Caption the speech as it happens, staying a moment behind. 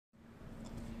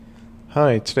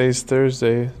Hi, today's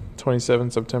Thursday,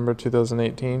 27th September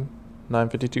 2018,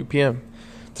 9:52 p.m.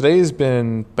 Today has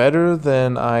been better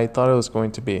than I thought it was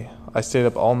going to be. I stayed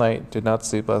up all night, did not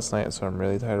sleep last night, so I'm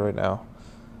really tired right now.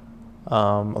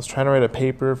 I was trying to write a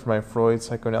paper for my Freud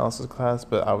psychoanalysis class,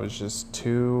 but I was just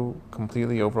too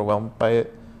completely overwhelmed by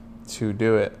it to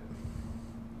do it.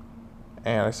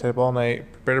 And I stayed up all night,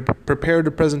 prepared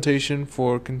a presentation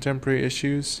for contemporary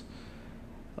issues.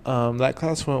 That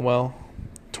class went well.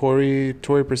 Tori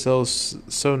Purcell is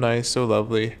so nice, so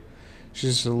lovely.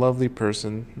 She's just a lovely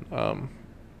person. I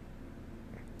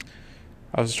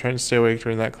was trying to stay awake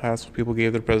during that class when people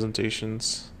gave their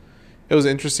presentations. It was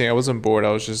interesting. I wasn't bored.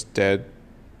 I was just dead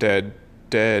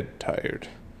tired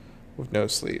with no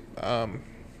sleep. Then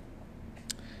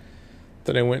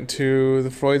I went to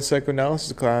the Freud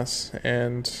psychoanalysis class,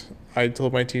 and I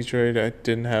told my teacher I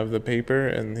didn't have the paper,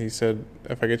 and he said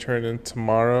if I could turn it in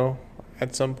tomorrow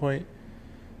at some point,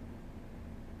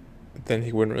 then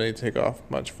he wouldn't really take off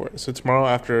much for it. So tomorrow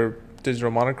after digital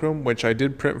monochrome, which I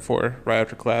did print for right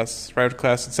after class,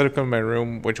 instead of coming to my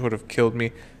room, which would have killed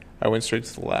me, I went straight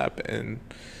to the lab and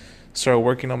started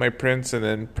working on my prints and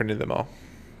then printed them all.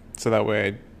 So that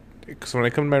way, because when I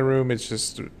come to my room,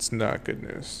 it's not good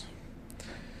news.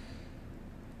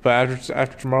 But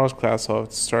after tomorrow's class, I'll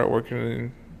start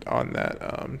working on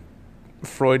that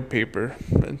Freud paper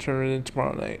and turn it in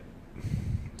tomorrow night.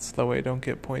 So that way I don't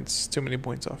get too many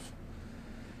points off.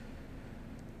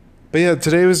 But yeah,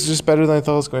 today was just better than I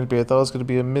thought it was going to be. I thought it was going to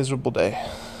be a miserable day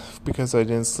because I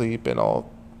didn't sleep and all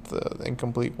the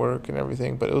incomplete work and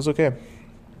everything, but it was okay.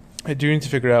 I do need to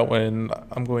figure out when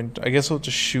I guess I'll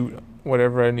just shoot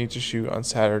whatever I need to shoot on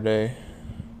Saturday.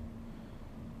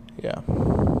 Yeah.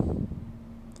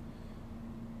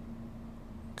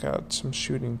 Got some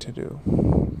shooting to do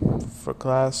for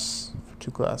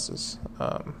two classes.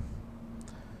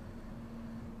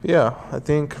 Yeah, I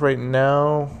think right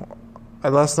now,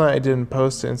 last night I didn't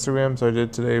post to Instagram, so I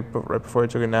did today, but right before I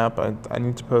took a nap. I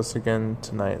need to post again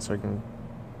tonight, so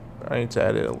I need to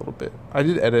edit a little bit. I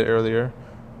did edit earlier,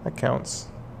 that counts,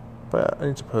 but I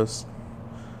need to post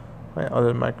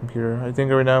my computer. I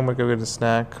think right now I'm gonna go get a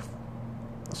snack,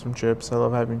 some chips. I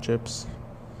love having chips.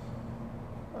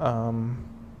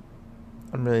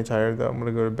 I'm really tired though. I'm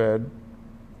gonna go to bed,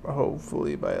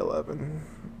 hopefully by 11.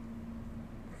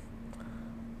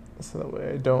 So that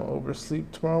way I don't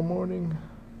oversleep tomorrow morning.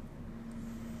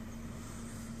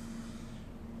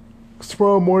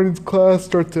 Tomorrow morning's class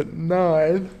starts at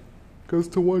 9, goes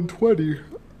to 1:20,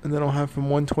 and then I'll have from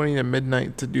 1:20 to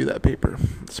midnight to do that paper.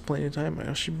 It's plenty of time.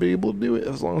 I should be able to do it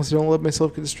as long as I don't let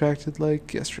myself get distracted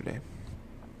like yesterday.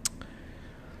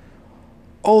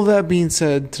 All that being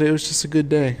said, today was just a good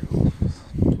day.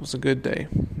 It was a good day.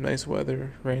 Nice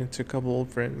weather. Ran into a couple old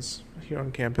friends here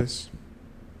on campus.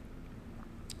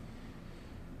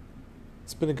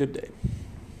 It's been a good day.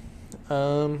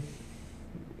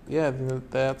 Yeah,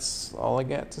 that's all I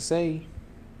got to say.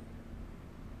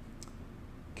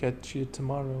 Catch you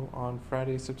tomorrow on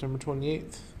Friday, September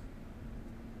 28th.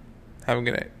 Have a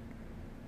good night.